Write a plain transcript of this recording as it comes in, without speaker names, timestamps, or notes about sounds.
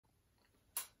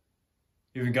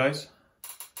Evening guys,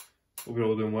 hope you're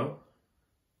all doing well.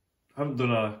 I haven't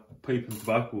done a pipe and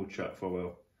tobacco chat for a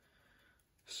while,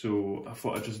 so I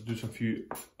thought I'd just do some few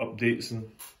updates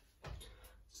and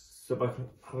sit back and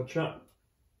have a chat.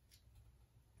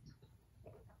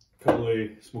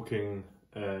 Currently smoking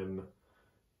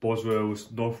Boswell's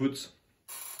Northwoods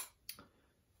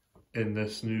in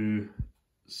this new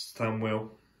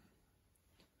Stanwell,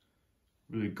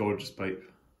 really gorgeous pipe.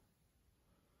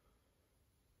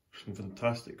 Some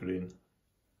fantastic grain.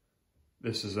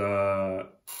 This is a,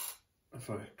 if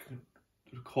I can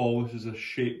recall, this is a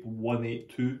shape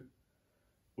 182,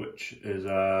 which is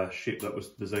a shape that was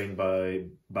designed by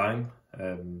Bang,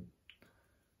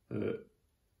 the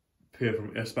pair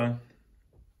from S-Bang.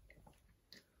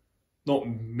 Not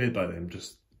made by them,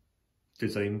 just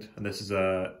designed, and this is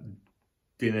a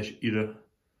Danish era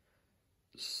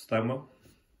Stanwell.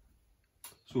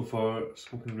 So far,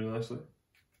 smoking really nicely.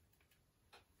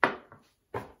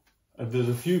 And there's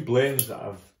a few blends that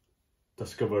I've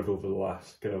discovered over the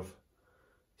last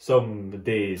some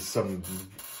days, some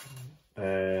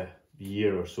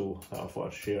year or so that I thought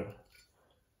I'd share.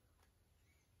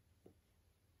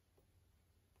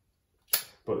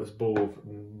 But this bowl of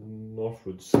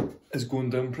Northwoods is going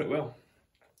down pretty well.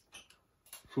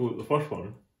 So the first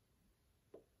one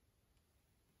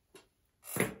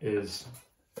is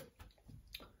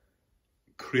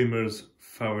Kramer's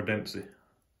Flower Dempsey.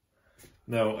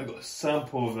 Now, I got a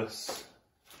sample of this.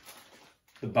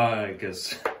 The bag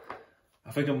is,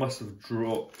 I think I must have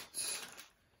dropped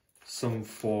some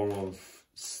form of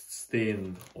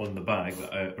stain on the bag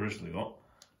that I originally got,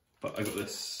 but I got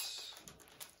this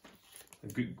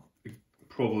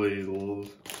probably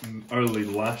early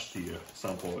last year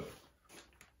sample of it.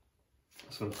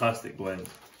 It's a fantastic blend.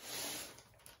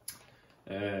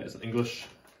 It's English.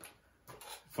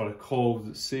 If I recall,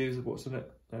 it says what's in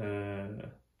it.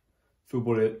 Full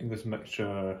body English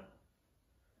mixture,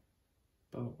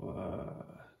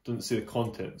 doesn't say the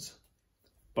contents,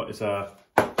 but it's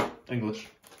English,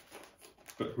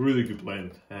 but really good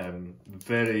blend,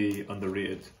 very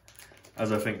underrated,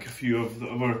 as I think a few of the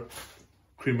other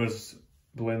Kramer's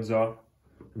blends are.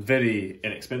 Very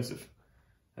inexpensive.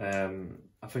 I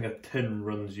think a tin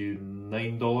runs you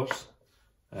 $9,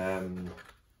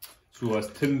 so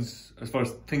as far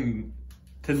as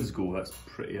tins go, that's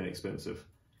pretty inexpensive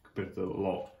compared to a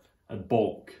lot, and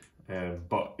bulk,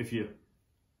 but if you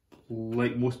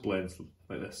like most blends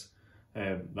like this,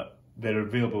 that they're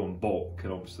available in bulk,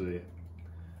 and obviously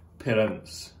per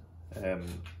ounce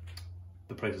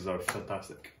the prices are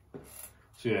fantastic.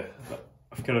 So yeah,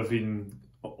 I've kind of been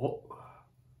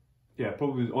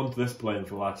probably onto this blend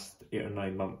for the last 8 or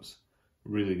 9 months.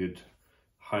 Really good,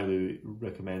 highly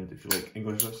recommend if you like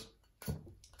Englishness.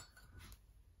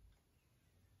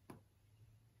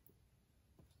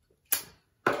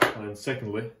 And then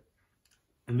secondly,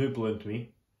 a new blend to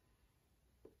me.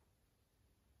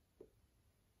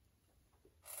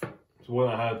 It's one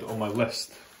I had on my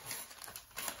list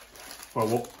for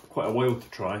quite a while to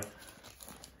try.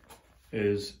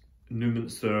 Is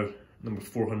Newminster number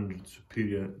 400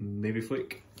 Superior Navy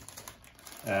Flake.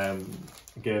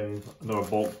 Again, another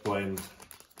bulk blend.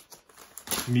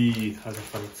 To me, has a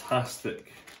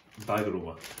fantastic bag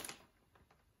aroma.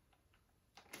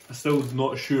 I'm still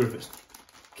not sure if it's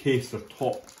cased or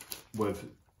topped with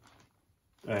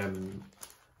kind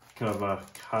of a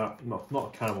not a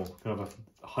caramel, kind of a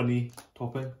honey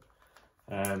topping.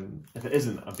 If it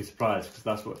isn't, I'd be surprised, because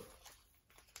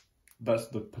that's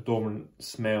the predominant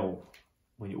smell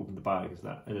when you open the bag, is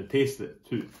that, and it tastes it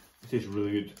too. It tastes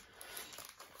really good.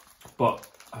 But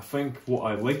I think what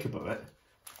I like about it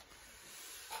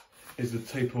is the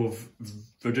type of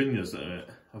Virginias in it.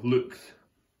 I've looked,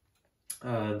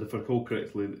 and if I recall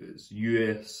correctly, it's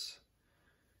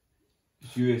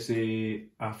USA,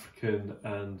 African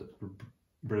and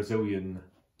Brazilian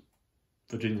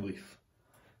Virginia leaf.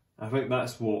 I think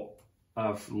that's what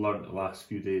I've learnt the last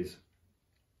few days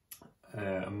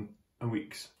and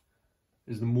weeks,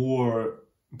 is the more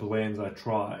blends I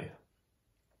try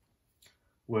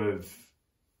with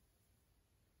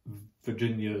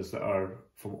Virginias that are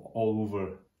from all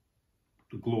over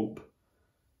the globe,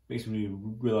 makes me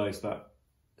realise that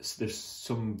there's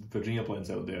some Virginia blends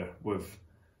out there with,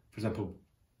 for example,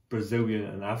 Brazilian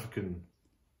and African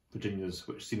Virginias,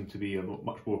 which seem to be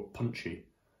much more punchy,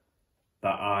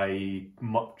 that I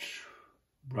much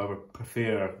rather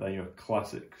prefer than your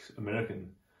classic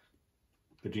American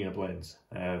Virginia blends.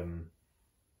 I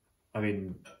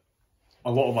mean,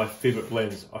 a lot of my favourite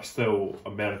blends are still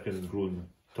American grown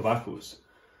tobaccos,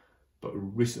 but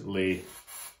recently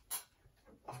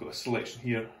I've got a selection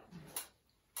here.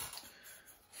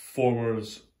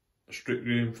 Former's Straight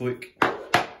Grain Flake,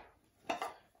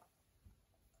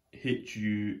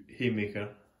 HU Haymaker,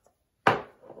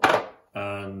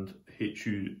 and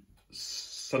HU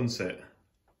Sunset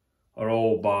are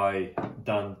all by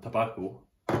Dan Tobacco,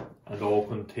 and all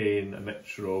contain a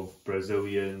mixture of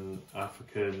Brazilian,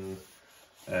 African,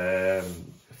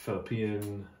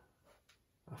 Philippine,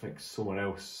 I think somewhere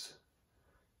else,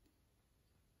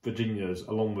 Virginias,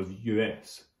 along with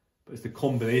US. But it's the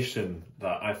combination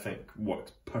that I think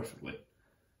works perfectly.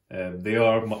 They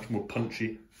are much more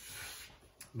punchy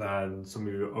than some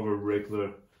of your other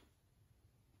regular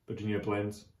Virginia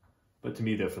blends, but to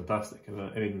me they're fantastic. And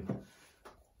I mean,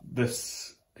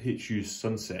 this HU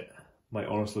Sunset might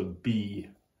honestly be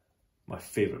my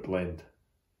favourite blend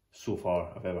so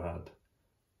far I've ever had.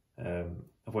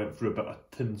 I've went through about a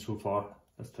tin so far.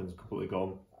 This tin's completely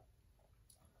gone,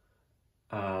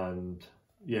 and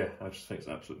yeah, I just think it's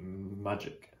absolute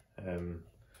magic.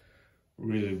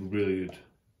 Really, really good.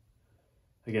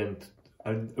 Again,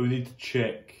 I would need to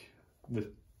check.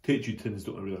 The HU tins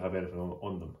don't really have anything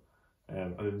on them.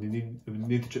 I would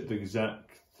need to check the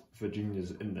exact Virginias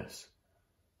in this.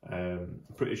 I'm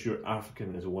pretty sure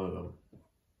African is one of them.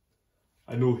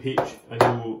 I know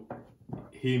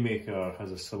Haymaker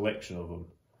has a selection of them,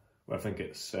 where I think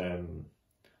it's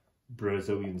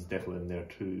Brazilian's definitely in there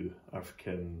too,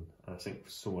 African, and I think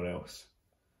somewhere else.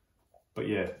 But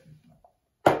yeah,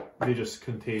 they just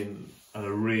contain an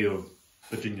array of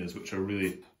Virginias which are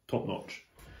really top notch.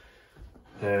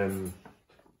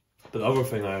 But the other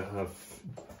thing I have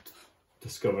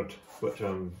discovered, which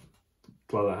I'm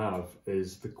glad I have,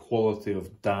 is the quality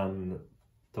of Dan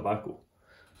Tobacco.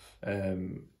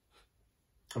 I'm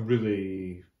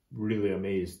really, really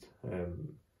amazed.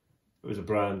 It was a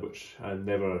brand which I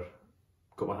never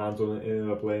got my hands on in any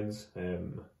other blends.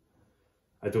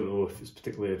 I don't know if it's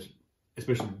particularly,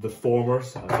 especially the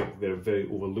formers, I think they're very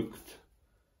overlooked.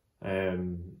 I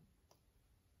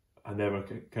never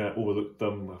kind of overlooked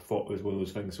them. I thought it was one of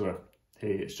those things where,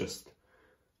 hey, it's just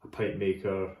a pipe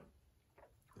maker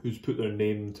who's put their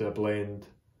name to a blend.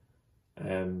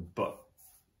 But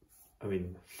I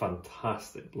mean,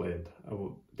 fantastic blend. I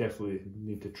will definitely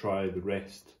need to try the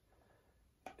rest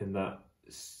in that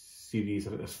series. I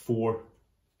think there's 4.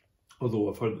 Although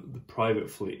I've heard the Private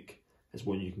Flake is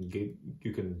one you can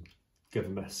give a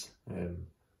miss.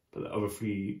 But the other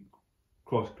 3,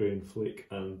 Cross Grain Flake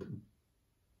and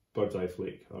Bird's Eye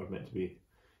Flake, are meant to be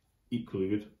equally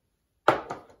good.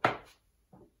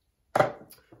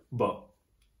 But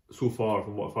so far,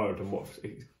 from what I've heard and what I've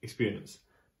experienced,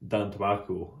 Dan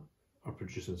Tobacco are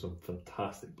producing some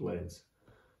fantastic blends.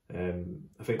 I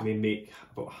think they make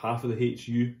about half of the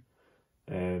HU.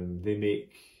 They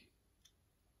make,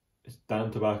 it's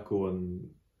Dan Tobacco and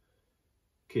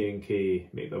K&K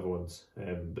make the other ones,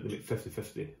 but they make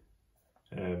 50-50.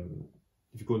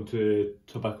 If you go into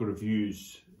tobacco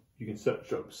reviews, you can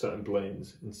search up certain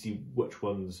blends and see which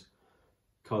ones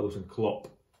Carlos and Klopp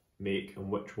make and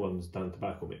which ones Dan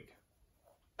Tobacco make.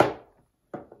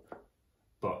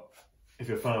 But if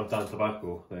you're a fan of Dan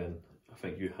Tobacco, then I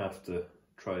think you have to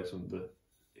try some of the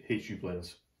HU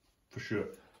blends for sure.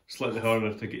 Slightly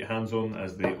harder to get your hands on,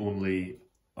 as they're only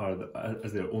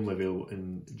available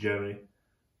in Germany,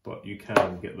 but you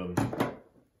can get them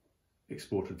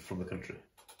exported from the country.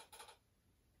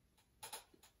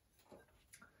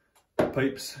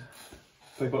 Pipes,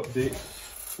 pipe update.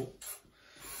 Oh,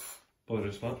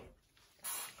 apologies for that.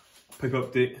 Pipe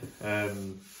update.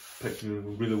 Pipes are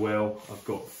doing really well. I've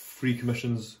got 3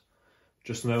 commissions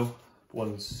just now.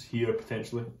 One's here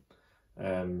potentially.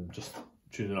 Just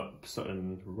tuning up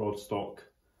certain rod stock.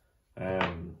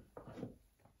 I'll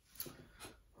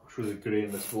show you the grain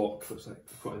in this block. Looks like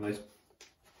quite a nice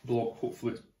block.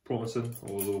 Hopefully it's promising.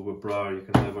 Although with Briar you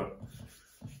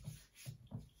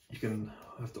can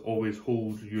have to always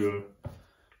hold your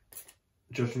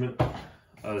judgment,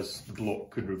 as the block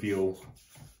could reveal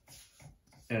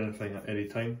anything at any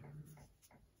time.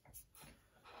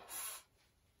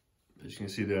 As you can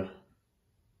see there,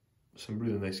 some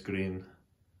really nice grain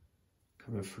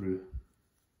coming through.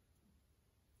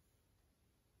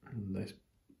 Nice,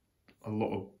 a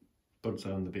lot of bird's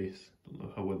eye on the base. Don't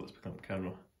know how well it's picking up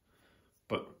camera,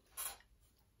 but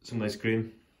some nice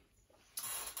grain.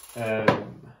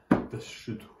 This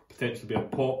should potentially be a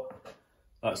pot.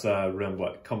 That's a Red and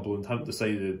Black Cumberland. Haven't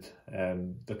decided.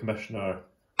 The commissioner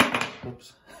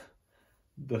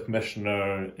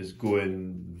is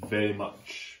going very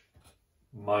much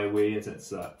my way, in the sense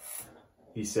that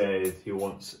he said he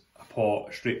wants a pot,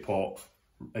 a straight pot,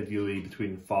 ideally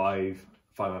between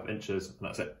 5.5 inches, and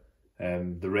that's it.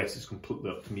 The rest is completely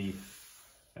up to me,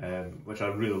 which I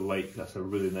really like. That's a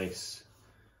really nice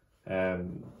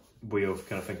way of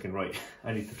kind of thinking, right,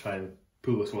 I need to try and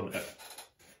pull this one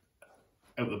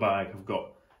out the bag. I've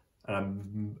got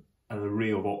an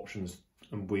array of options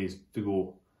and ways to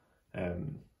go,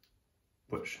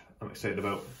 which I'm excited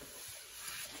about.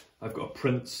 I've got a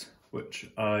Prince, which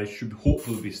I should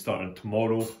hopefully be starting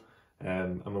tomorrow.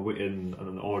 I'm awaiting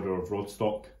an order of rod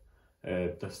stock.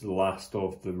 This is the last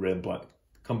of the red and black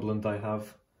Cumberland I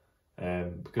have.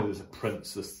 Because it's a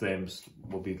Prince, the stems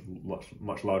will be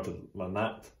much larger than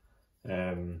that.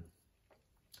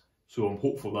 So I'm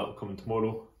hopeful that will come in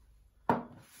tomorrow.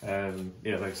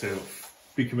 Yeah, like I said,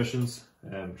 3 commissions,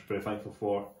 which I'm very thankful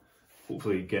for.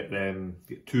 Hopefully get 2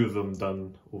 of them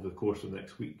done over the course of the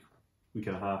next week and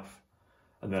a half.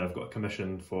 And then I've got a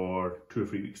commission for 2 or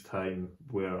 3 weeks time,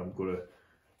 where I'm going to,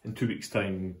 in 2 weeks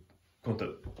time,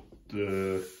 contact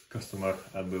the customer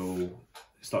and we'll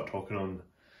start talking on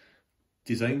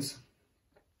designs.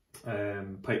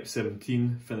 Pipe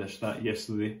 17, finished that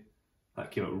yesterday.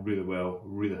 That came out really well,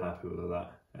 really happy with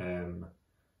that.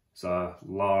 It's a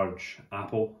large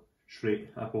apple, straight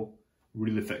apple,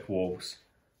 really thick walls.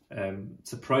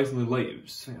 Surprisingly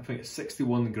light. I think it's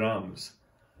 61 grams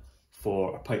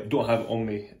for a pipe. I don't have it on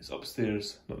me, it's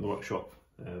upstairs, not in the workshop.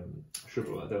 I should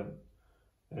have wrote that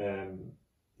down.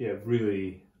 Yeah,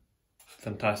 really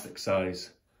fantastic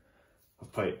size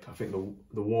of pipe. I think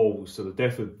the walls, so they're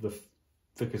definitely the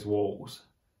thickest walls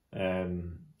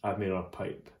I've made on a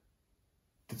pipe.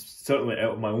 Certainly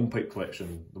out of my own pipe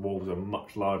collection, the walls are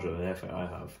much larger than anything I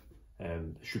have.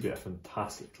 It should be a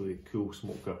fantastically cool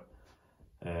smoker.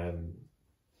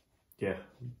 Yeah,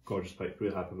 gorgeous pipe,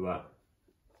 really happy with that.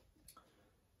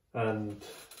 And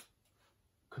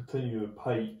continuing with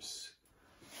pipes,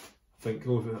 I think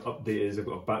the only update is I've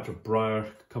got a batch of Briar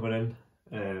coming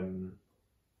in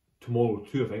tomorrow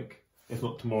too, I think. If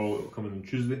not tomorrow, it will come in on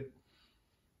Tuesday.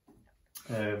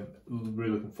 Really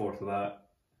looking forward to that.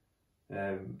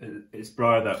 It's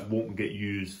Briar that won't get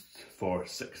used for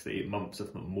 6 to 8 months,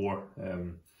 if not more.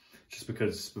 Just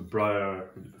because with Briar,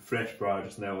 fresh Briar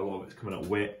just now, a lot of it's coming out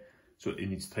wet, so it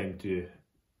needs time to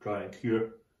dry and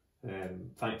cure.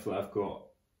 Thankfully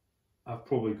I've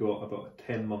probably got about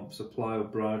a 10-month supply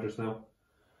of Briar just now.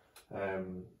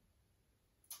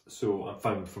 So I'm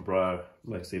fine for Briar,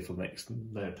 like I say, for the next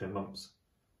 9 or 10 months.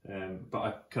 But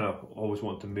I kind of always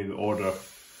want to maybe order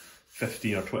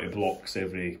 15 or 20 blocks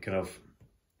every kind of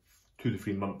 2 to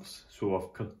 3 months. So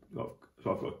I've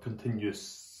got a continuous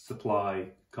supply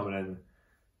coming in,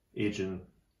 aging.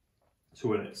 So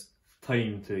when it's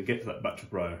time to get to that batch of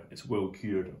Briar, it's well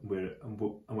cured and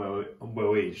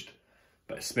well aged.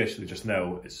 But especially just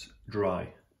now, it's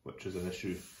dry, which is an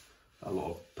issue a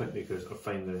lot of pipe makers are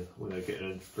finding when they're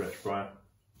getting in fresh Briar.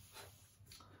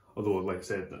 Although, like I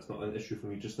said, that's not an issue for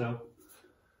me just now.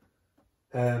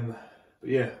 But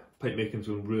yeah, pipe making's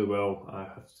going really well. I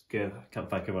can't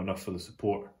thank him enough for the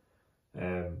support.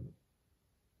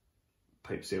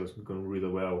 Pipe sales have been going really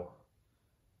well,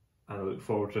 and I look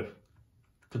forward to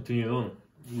continuing on.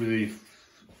 Really,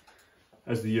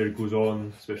 as the year goes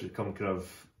on, especially come kind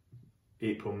of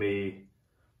April, May,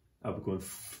 I'll be going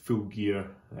full gear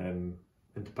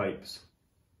into pipes.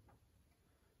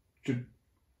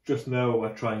 Just now I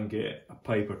try and get a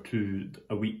pipe or 2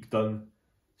 a week done,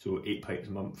 so 8 pipes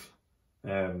a month.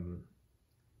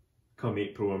 Come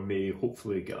April or May,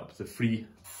 hopefully get up to 3,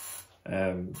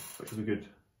 which will be good.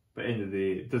 But at the end of the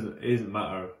day, it doesn't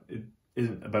matter. It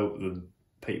isn't about the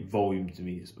pipe volume to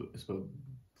me. It's about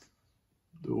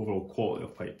the overall quality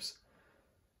of pipes.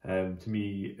 To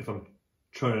me, if I'm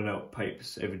churning out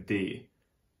pipes every day,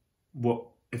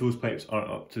 if those pipes aren't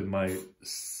up to my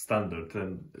standard,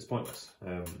 then it's pointless.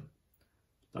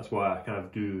 That's why I kind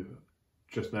of do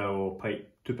just now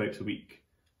 2 pipes a week,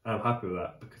 and I'm happy with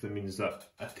that because it means that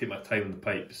I take my time on the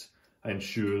pipes. I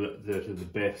ensure that they're to the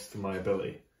best of my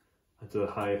ability and to the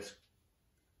highest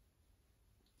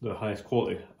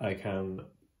quality I can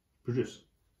produce.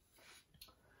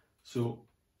 So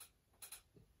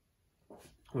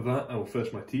with that, I will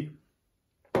finish my tea.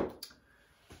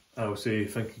 I will say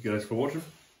thank you guys for watching,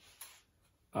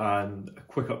 and a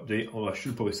quick update, although I should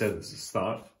have probably said this at the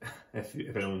start if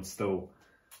anyone's still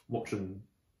watching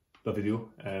the video.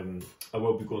 I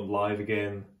will be going live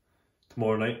again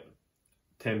tomorrow night,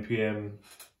 10 PM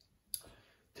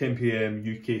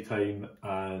UK time,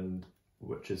 and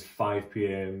which is 5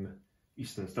 PM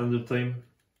Eastern Standard Time.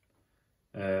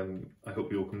 I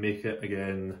hope you all can make it.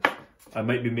 Again, I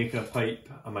might be making a pipe,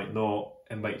 I might not.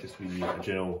 It might just be a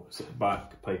general sit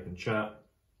back, pipe and chat.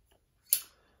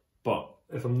 But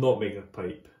if I'm not making a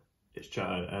pipe, it's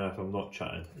chatting, and if I'm not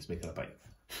chatting, it's making a pipe.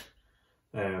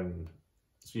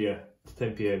 So yeah,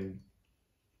 10 PM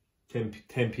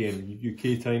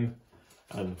UK time,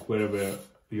 and wherever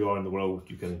you are in the world,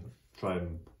 you can try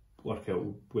and work out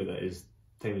where that is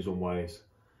time zone wise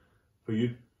for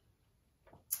you.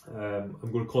 I'm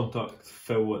going to contact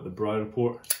Phil at the Briar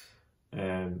Report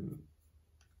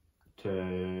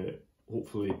to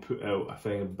hopefully put out a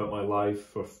thing about my life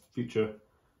for future,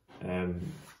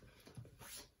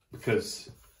 because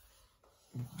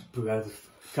I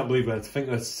can't believe I think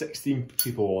there was 16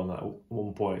 people on that at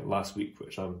one point last week,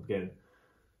 which I'm getting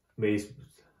amazed,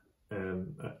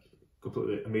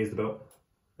 completely amazed about.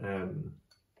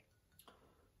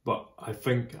 But I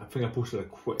think I posted a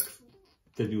quick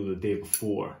video the day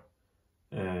before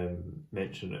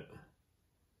mentioning it,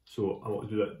 so I want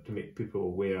to do that to make people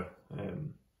aware,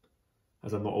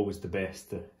 as I'm not always the best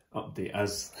to update,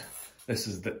 as this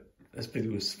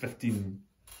video is 15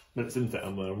 minutes into it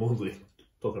and I'm only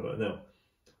talking about it now,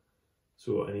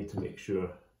 so I need to make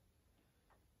sure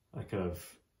I kind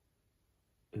of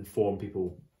inform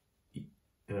people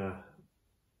in a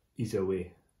easier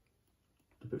way,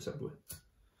 to put it simply.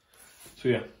 So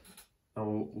yeah,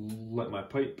 I'll light my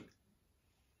pipe.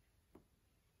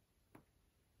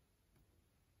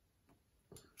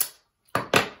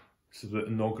 This is the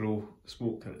inaugural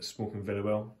smoke and it's smoking very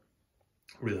well.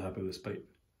 Really happy with this pipe.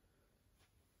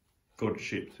 Gorgeous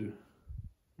shape too,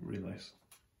 really nice.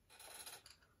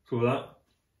 So with that,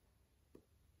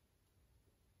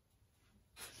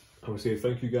 I would say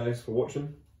thank you guys for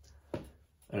watching,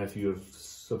 and if you have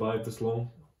survived this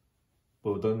long,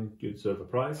 well done, you deserve a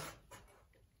prize.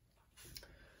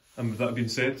 And with that being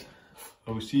said,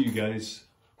 I will see you guys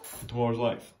in tomorrow's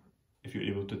live, if you're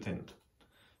able to attend.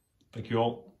 Thank you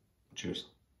all, cheers.